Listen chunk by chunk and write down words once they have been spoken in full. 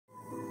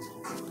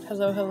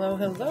Hello, hello,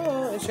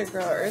 hello. It's your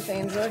girl Earth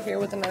Angel here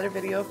with another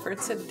video for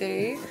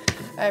today.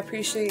 I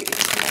appreciate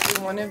each and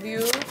every one of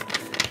you.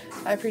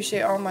 I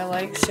appreciate all my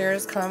likes,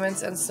 shares,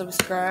 comments, and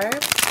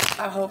subscribe.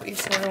 I hope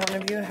each and every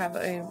one of you have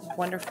a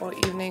wonderful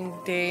evening,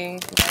 day,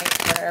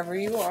 night, wherever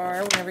you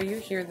are, whenever you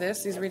hear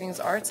this. These readings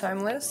are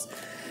timeless.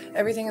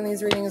 Everything in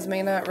these readings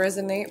may not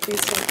resonate.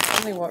 Please take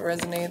only what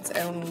resonates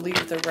and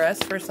leave the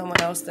rest for someone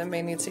else that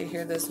may need to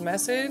hear this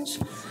message.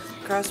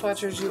 Cross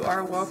watchers, you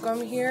are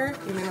welcome here.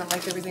 You may not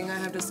like everything I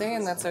have to say,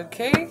 and that's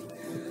okay.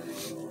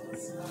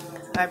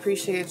 I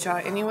appreciate y'all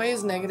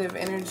anyways. Negative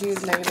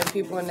energies, negative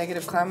people, and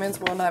negative comments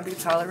will not be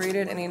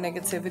tolerated. Any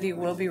negativity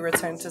will be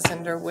returned to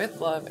sender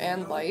with love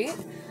and light.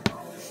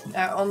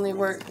 I only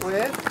work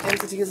with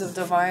entities of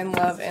divine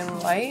love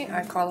and light.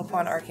 I call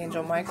upon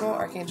Archangel Michael,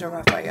 Archangel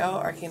Raphael,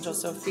 Archangel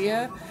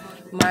Sophia,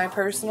 my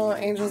personal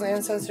angels,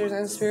 ancestors,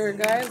 and spirit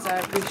guides. I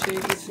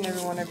appreciate each and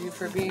every one of you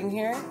for being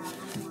here.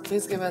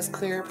 Please give us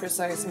clear,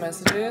 precise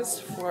messages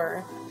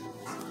for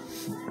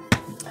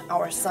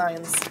our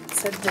signs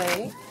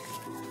today.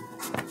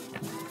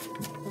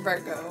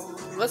 Virgo.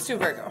 Let's do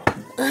Virgo.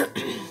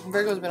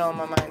 Virgo's been on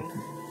my mind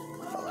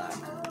a lot.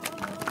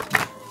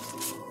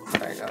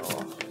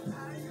 Virgo.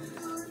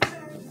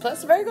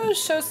 Plus, Virgos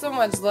show so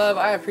much love.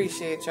 I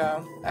appreciate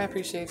y'all. I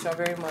appreciate y'all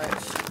very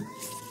much.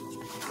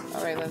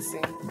 Alright, let's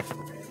see.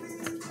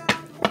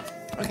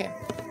 Okay.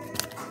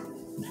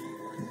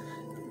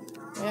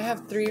 May I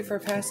have 3 for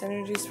past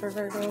energies for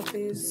Virgo,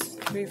 please?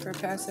 3 for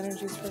past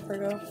energies for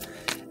Virgo.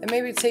 And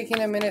maybe taking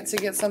a minute to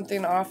get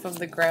something off of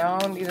the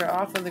ground. Either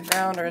off of the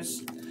ground or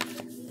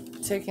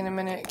taking a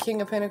minute.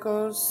 King of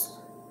Pentacles.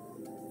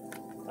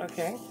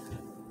 Okay.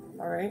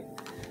 Alright.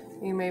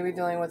 You may be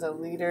dealing with a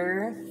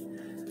leader.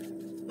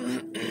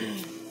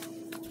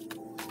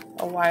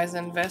 A wise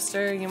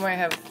investor. You might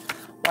have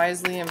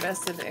wisely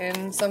invested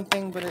in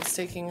something, but it's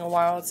taking a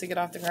while to get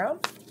off the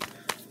ground.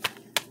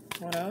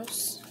 What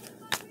else?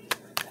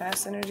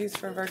 Past energies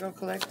for Virgo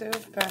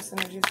Collective. Past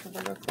energies for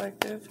Virgo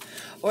Collective.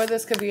 Or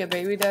this could be a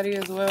baby daddy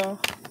as well.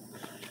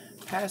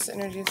 Past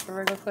energies for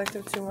Virgo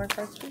Collective. 2 more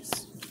cards,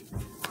 please.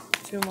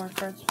 2 more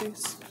cards,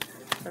 please.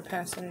 For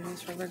past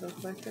energies for Virgo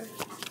Collective.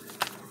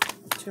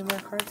 2 more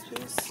cards,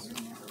 please.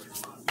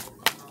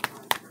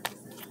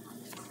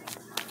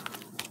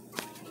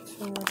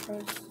 2 more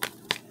cards.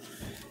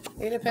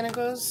 8 of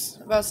Pentacles.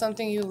 About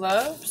something you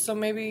love. So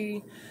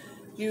maybe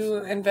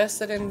you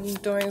invested in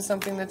doing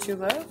something that you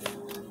love.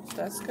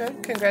 That's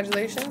good.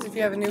 Congratulations. If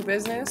you have a new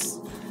business,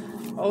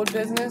 old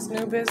business,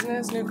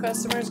 new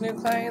customers, new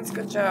clients,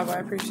 good job. I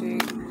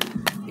appreciate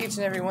each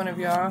and every one of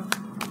y'all.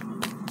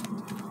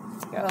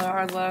 Y'all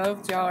are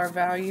loved. Y'all are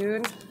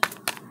valued.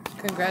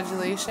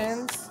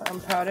 Congratulations.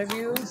 I'm proud of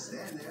you.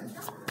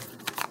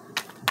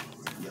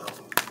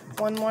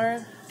 One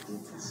more.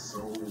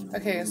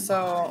 Okay,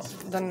 so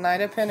the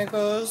Knight of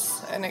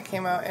Pentacles, and it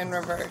came out in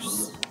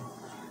reverse.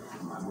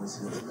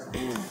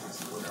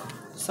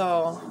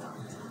 So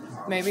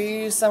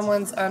maybe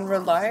someone's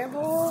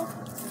unreliable.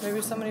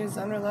 Maybe somebody's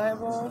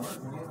unreliable.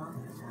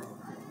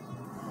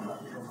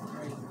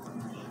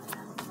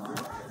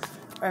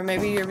 Or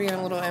maybe you're being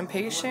a little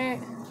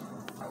impatient.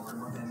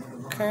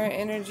 Current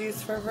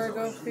energies for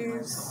Virgo,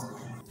 please.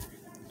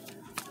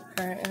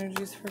 Current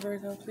energies for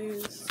Virgo,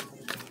 please.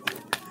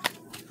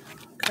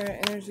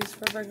 Current energies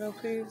for Virgo,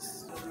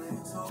 please.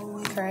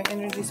 Current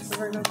energies for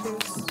Virgo,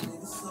 please.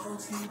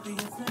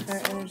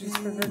 Current energies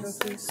for Virgo,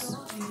 please.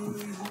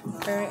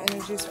 Current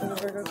energies for the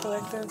Virgo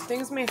Collective.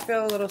 Things may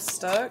feel a little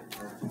stuck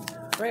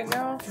right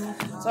now.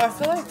 So I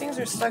feel like things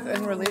are stuck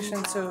in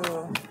relation to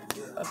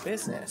a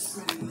business.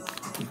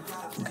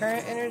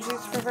 Current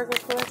energies for Virgo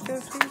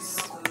Collective, please.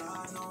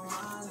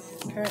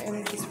 Current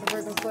energies for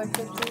Virgo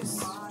Collective,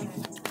 please.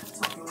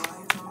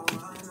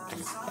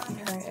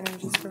 Current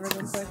energies for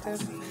Virgo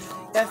Collective.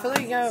 Yeah, I feel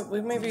like we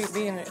may be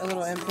being a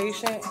little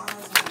impatient,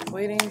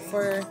 waiting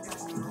for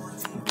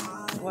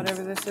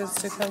whatever this is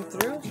to come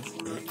through.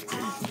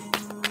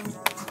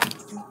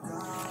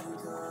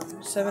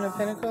 7 of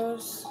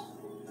Pentacles.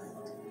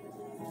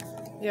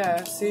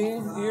 Yeah, see,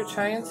 you're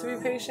trying to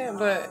be patient,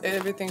 but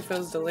everything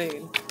feels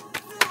delayed.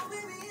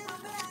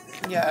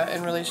 Yeah,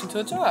 in relation to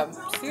a job.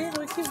 See,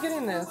 we keep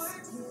getting this.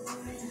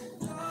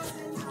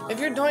 If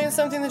you're doing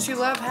something that you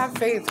love, have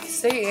faith.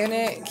 Stay in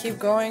it. Keep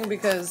going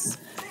because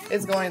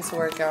it's going to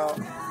work out.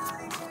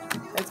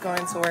 It's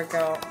going to work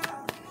out.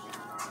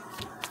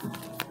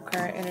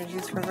 Current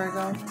energies for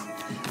Virgo.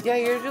 Yeah,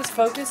 you're just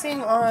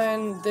focusing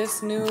on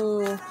this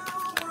new...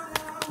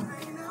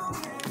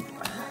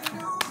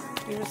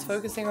 You're just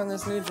focusing on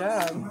this new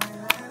job.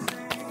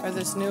 Or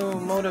this new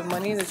mode of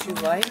money that you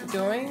like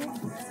doing.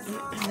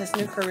 This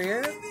new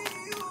career.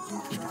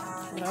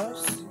 What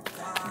else?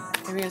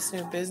 Maybe it's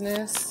new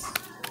business.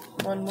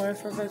 1 more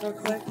for Virgo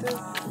Collective.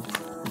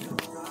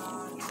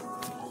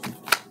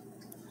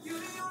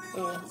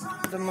 Ooh,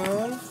 the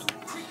Moon.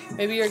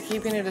 Maybe you're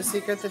keeping it a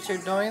secret that you're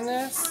doing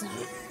this.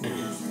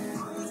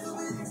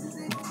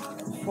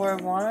 4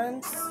 of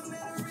Wands.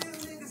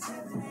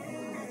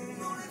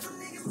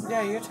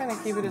 Yeah, you're trying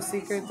to keep it a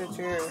secret that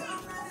you're...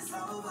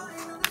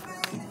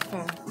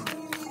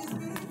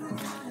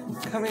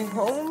 coming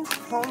home?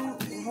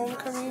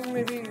 Homecoming?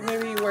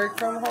 Maybe you work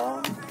from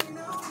home?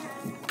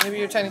 Maybe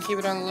you're trying to keep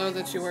it on the low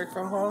that you work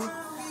from home?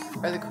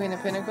 Or the Queen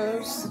of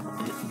Pentacles?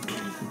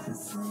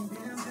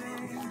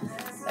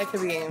 That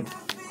could be...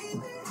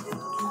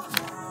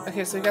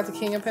 Okay, so we got the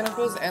King of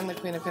Pentacles and the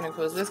Queen of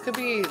Pentacles. This could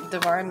be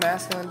divine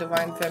masculine,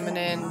 divine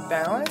feminine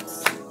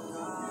balance.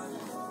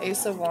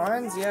 Ace of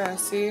Wands, yeah,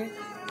 see?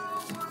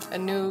 A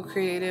new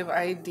creative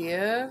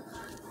idea.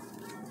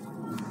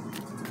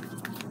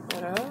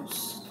 What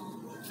else?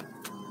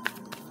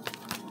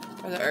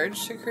 Or the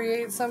urge to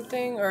create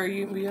something, or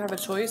you have a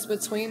choice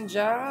between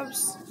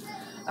jobs.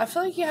 I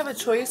feel like you have a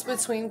choice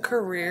between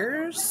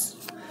careers.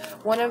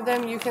 One of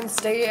them you can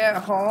stay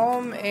at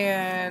home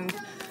and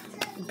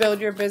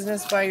build your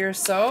business by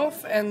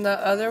yourself, and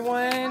the other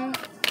one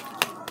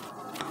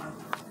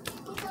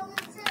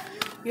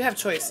you have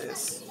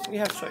choices. You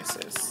have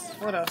choices.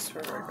 What else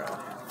for Virgo?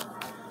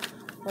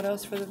 What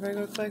else for the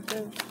Virgo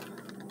collective?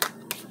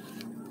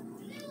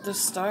 The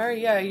Star?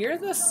 Yeah, you're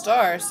the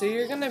Star, so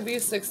you're going to be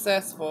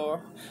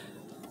successful.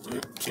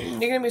 You're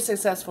going to be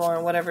successful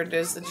in whatever it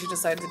is that you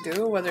decide to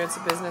do, whether it's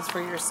a business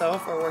for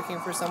yourself or working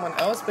for someone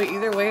else. But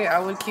either way, I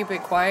would keep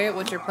it quiet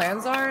what your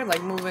plans are,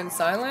 like move in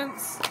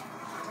silence.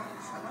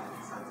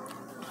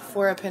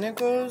 Four of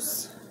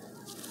Pentacles.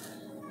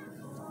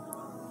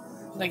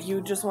 Like,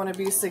 you just want to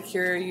be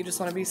secure, you just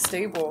want to be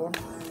stable.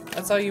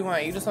 That's all you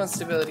want. You just want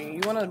stability.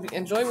 You want to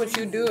enjoy what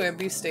you do and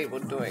be stable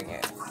doing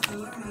it.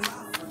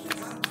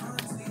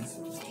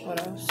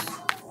 What else?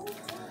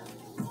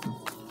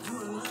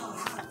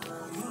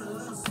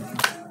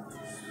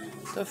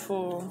 The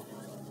Fool.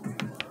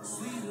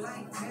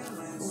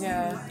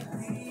 Yeah.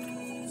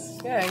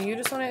 Yeah, and you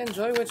just want to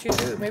enjoy what you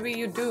do. Maybe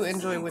you do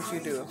enjoy what you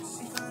do.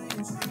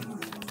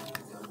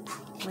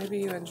 Maybe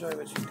you enjoy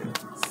what you do.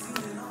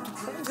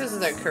 I think this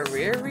is a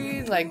career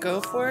read. Like,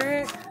 go for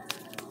it.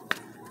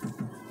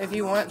 If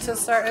you want to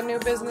start a new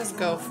business,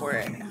 go for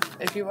it.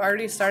 If you've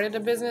already started a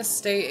business,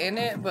 stay in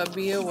it, but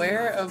be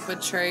aware of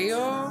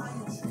betrayal.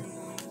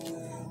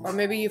 Or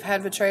maybe you've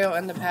had betrayal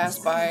in the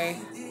past by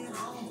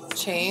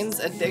chains,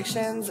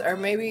 addictions, or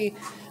maybe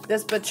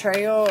this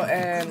betrayal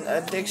and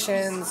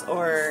addictions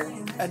or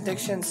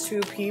addictions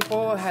to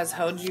people has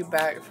held you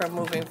back from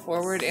moving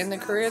forward in the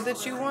career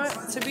that you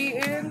want to be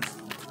in.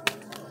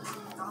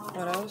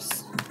 What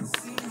else?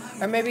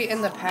 Or maybe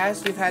in the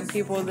past you've had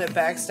people that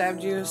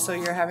backstabbed you, so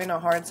you're having a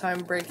hard time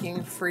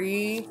breaking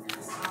free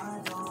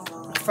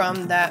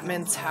from that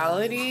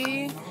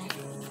mentality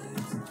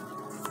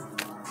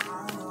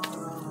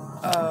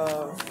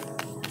of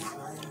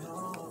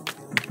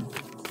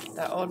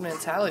that old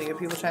mentality of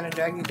people trying to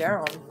drag you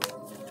down.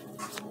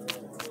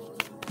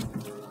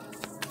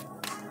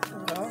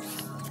 What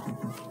else?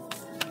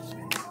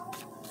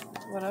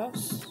 What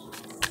else?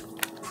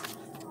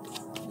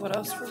 What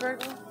else for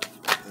Virgo?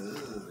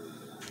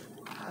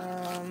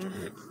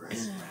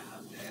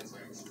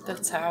 The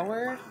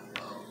Tower.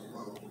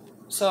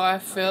 So I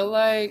feel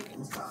like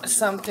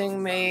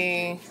something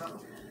may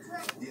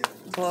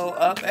blow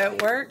up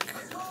at work,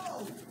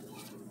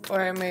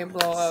 or it may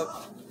blow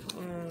up,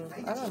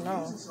 I don't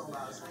know.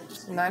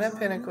 Nine of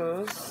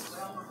Pentacles,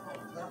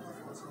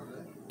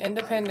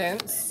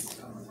 Independence,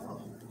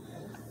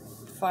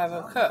 Five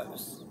of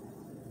Cups.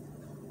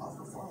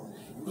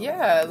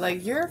 Yeah,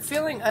 like you're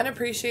feeling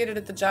unappreciated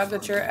at the job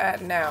that you're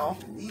at now.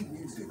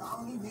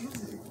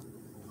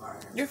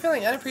 You're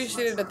feeling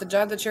unappreciated at the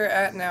job that you're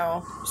at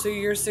now, so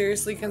you're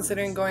seriously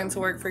considering going to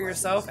work for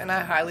yourself, and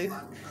I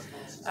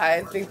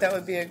think that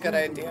would be a good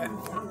idea.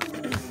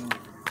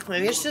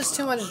 Maybe it's just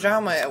too much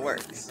drama at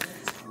work.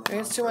 Maybe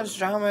it's too much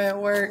drama at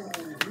work.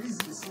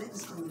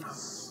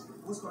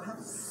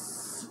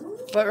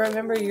 But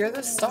remember, you're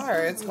the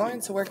Star. It's going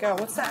to work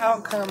out. What's the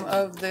outcome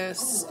of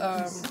this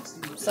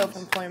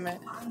self-employment?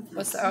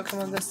 What's the outcome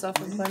of this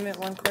self-employment?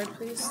 One card,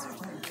 please.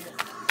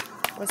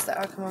 What's the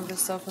outcome of this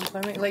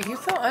self-employment? Like, you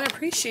feel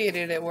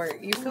unappreciated at work.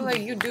 You feel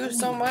like you do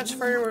so much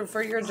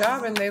for your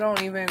job and they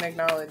don't even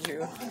acknowledge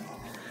you.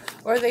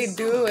 Or they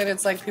do and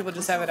it's like people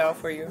just have it out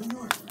for you.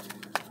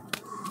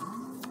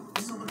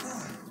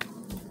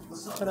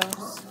 What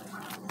else?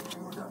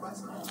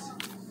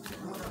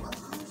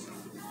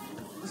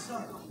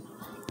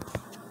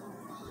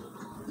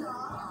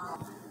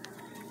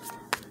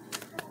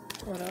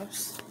 What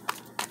else?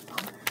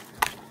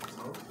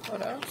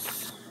 What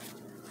else?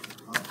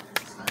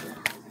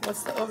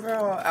 What's the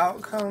overall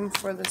outcome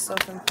for the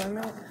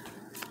self-employment?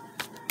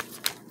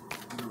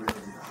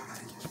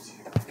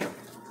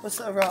 What's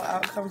the overall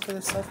outcome for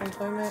the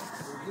self-employment?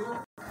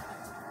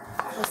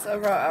 What's the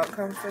overall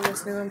outcome for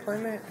this new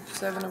employment?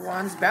 Seven of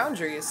Wands.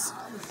 Boundaries.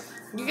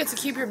 You get to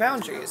keep your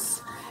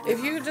boundaries.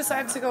 If you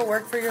decide to go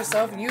work for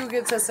yourself, you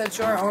get to set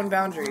your own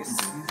boundaries.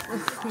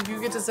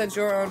 You get to set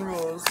your own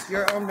rules,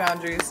 your own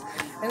boundaries,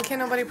 and can't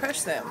nobody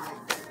push them.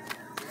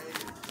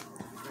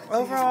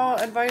 Overall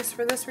advice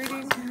for this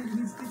reading?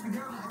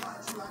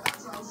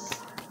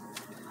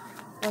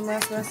 One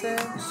last message.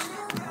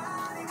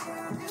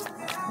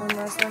 One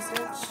last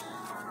message.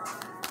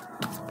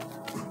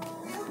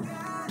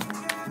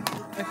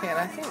 Okay, and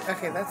I think,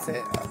 okay, that's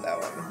it on that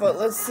one. But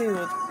let's see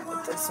with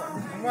this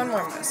one. One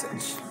more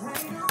message.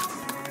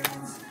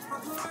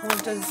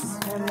 What does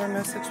one more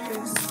message,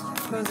 please?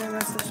 Closing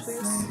message,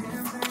 please.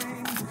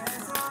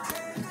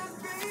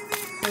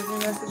 Closing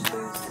message,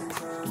 please.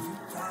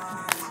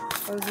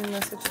 Closing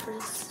message,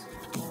 please.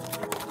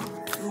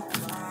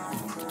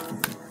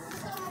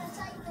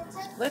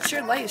 Let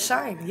your light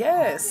shine.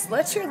 Yes,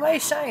 let your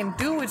light shine.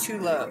 Do what you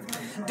love.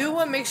 Do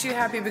what makes you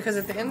happy, because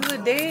at the end of the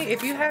day,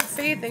 if you have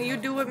faith and you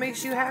do what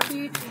makes you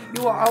happy,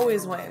 you will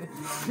always win.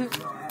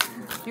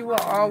 You will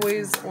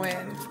always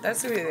win.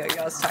 That's really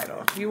y'all's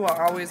title. You will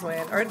always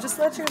win. Or just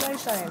let your light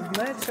shine.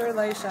 Let your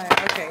light shine.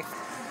 Okay.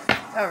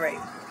 All right.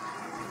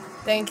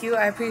 Thank you.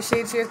 I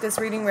appreciate you. If this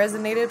reading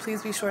resonated,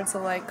 please be sure to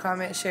like,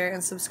 comment, share,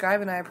 and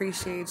subscribe. And I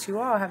appreciate you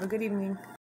all. Have a good evening.